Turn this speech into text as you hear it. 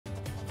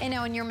And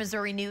now in your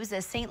Missouri news,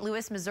 a St.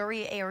 Louis,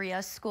 Missouri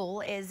area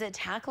school is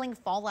tackling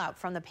fallout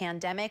from the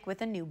pandemic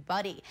with a new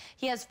buddy.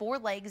 He has 4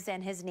 legs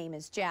and his name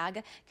is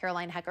Jag.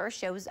 Caroline Hecker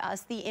shows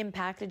us the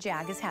impact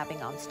Jag is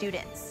having on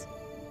students.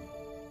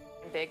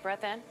 Big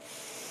breath in.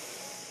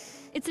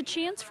 It's a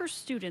chance for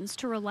students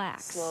to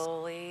relax.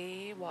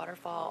 Slowly,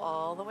 waterfall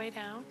all the way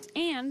down.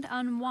 And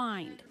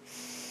unwind.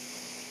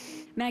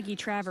 Maggie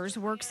Travers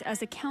works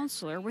as a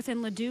counselor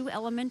within Ladue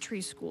Elementary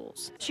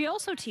Schools. She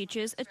also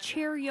teaches a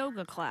chair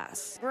yoga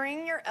class.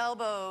 Bring your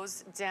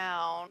elbows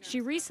down. She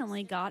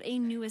recently got a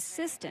new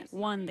assistant,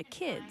 one the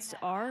kids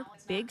are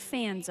big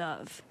fans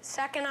of.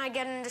 Second I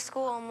get into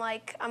school,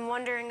 I'm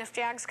wondering if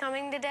Jag's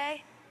coming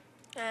today,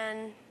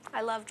 and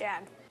I love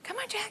Jag. Come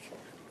on, Jag,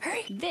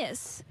 hurry.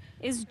 This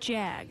is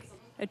Jag,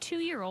 a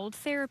 2-year-old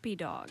therapy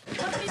dog.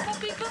 Puppy,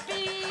 puppy,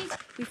 puppy.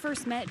 We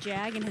first met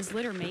Jag and his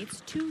litter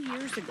mates 2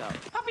 years ago.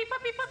 Puppy,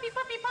 puppy, puppy,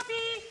 puppy,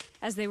 puppy.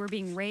 As they were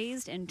being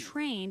raised and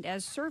trained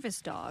as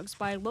service dogs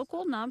by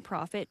local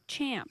nonprofit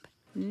Champ.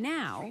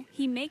 Now,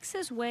 he makes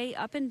his way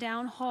up and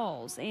down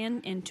halls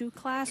and into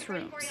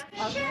classrooms,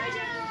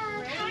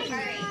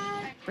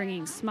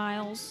 bringing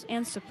smiles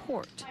and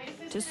support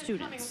to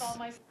students.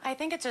 I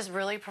think it just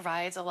really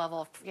provides a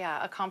level of,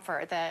 a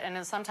comfort and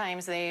then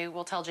sometimes they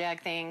will tell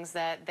Jag things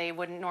that they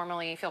wouldn't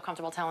normally feel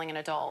comfortable telling an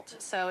adult.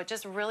 So it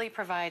just really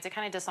provides, it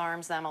kind of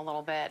disarms them a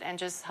little bit and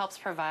just helps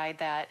provide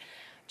that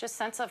just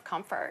sense of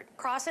comfort.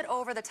 Cross it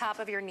over the top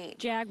of your knee.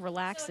 Jag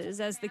relaxes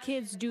as the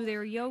kids do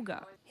their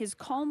yoga, his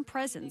calm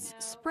presence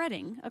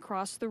spreading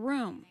across the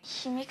room.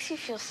 He makes you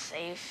feel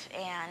safe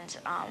and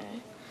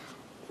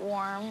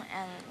warm,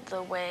 and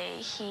the way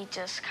he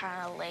just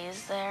kind of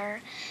lays there,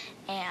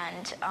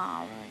 and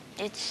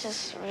it's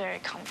just very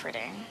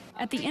comforting.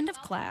 At the end of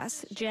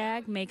class,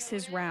 Jag makes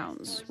his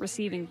rounds,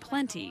 receiving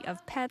plenty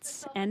of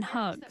pets and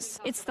hugs.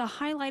 It's the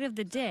highlight of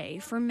the day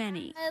for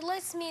many. It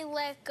lets me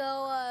let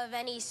go of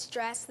any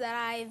stress that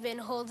I've been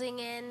holding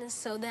in,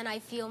 so then I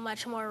feel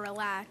much more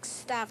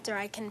relaxed after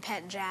I can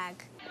pet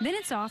Jag. Then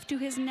it's off to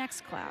his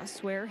next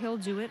class, where he'll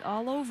do it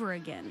all over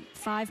again.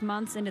 5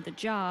 months into the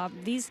job,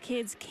 these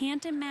kids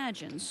can't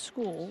imagine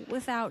school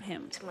without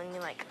him. When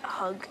you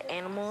hug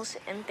animals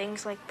and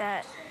things like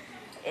that,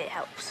 it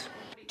helps.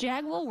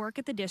 Jag will work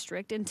at the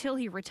district until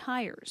he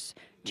retires,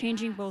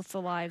 changing both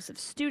the lives of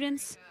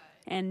students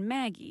and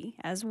Maggie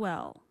as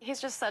well.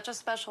 He's just such a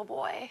special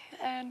boy,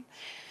 and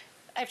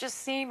I've just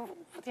seen,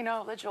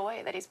 the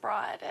joy that he's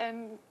brought,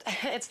 and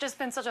it's just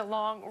been such a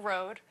long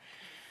road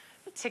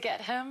to get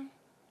him.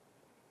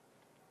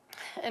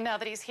 And now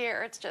that he's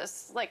here, it's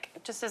just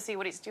to see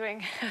what he's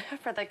doing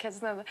for the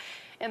kids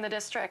in the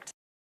district.